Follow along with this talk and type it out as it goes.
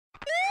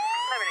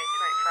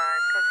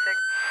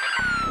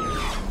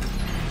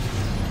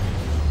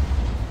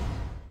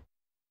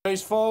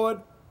Face forward.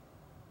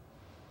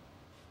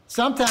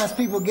 Sometimes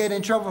people get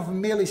in trouble for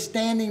merely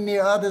standing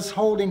near others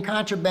holding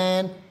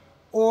contraband,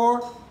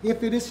 or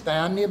if it is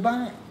found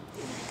nearby.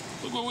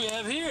 Look what we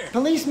have here.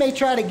 Police may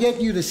try to get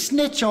you to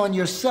snitch on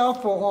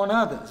yourself or on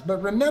others,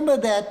 but remember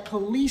that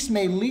police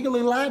may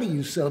legally lie to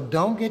you, so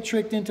don't get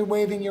tricked into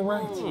waiving your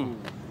rights.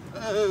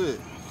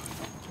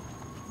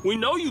 We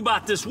know you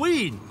bought this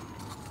weed.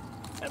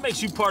 That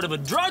makes you part of a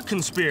drug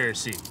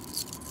conspiracy.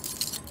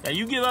 Now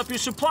you give up your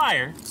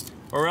supplier,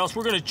 or else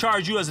we're gonna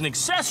charge you as an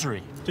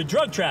accessory to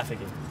drug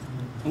trafficking.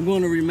 I'm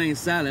going to remain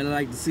silent. I'd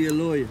like to see a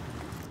lawyer.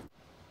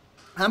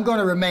 I'm going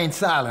to remain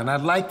silent.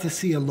 I'd like to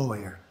see a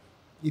lawyer.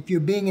 If you're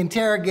being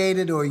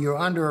interrogated or you're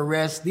under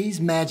arrest, these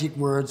magic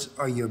words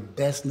are your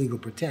best legal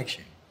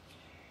protection.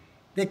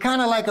 They're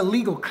kind of like a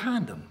legal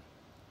condom.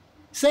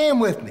 Say them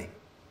with me.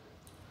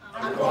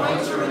 I'm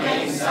going to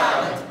remain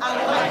silent.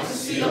 I'd like to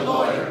see a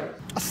lawyer.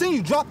 I seen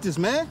you drop this,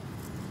 man.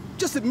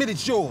 Just admit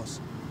it's yours.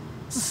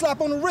 It's a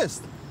slap on the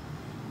wrist.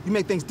 You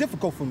make things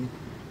difficult for me,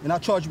 and I'll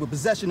charge you with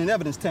possession and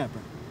evidence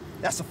tampering.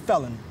 That's a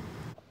felony.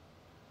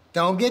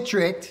 Don't get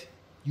tricked.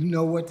 You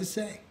know what to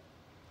say.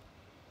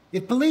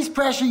 If police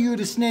pressure you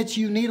to snitch,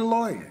 you need a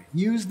lawyer.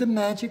 Use the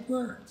magic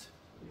words.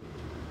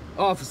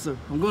 Officer,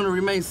 I'm going to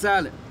remain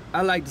silent.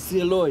 I'd like to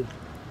see a lawyer.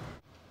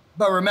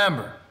 But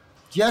remember,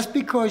 just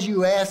because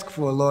you ask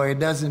for a lawyer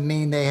doesn't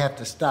mean they have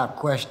to stop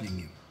questioning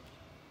you.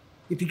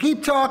 If you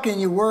keep talking,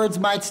 your words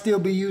might still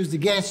be used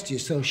against you,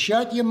 so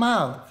shut your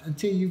mouth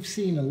until you've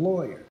seen a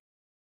lawyer.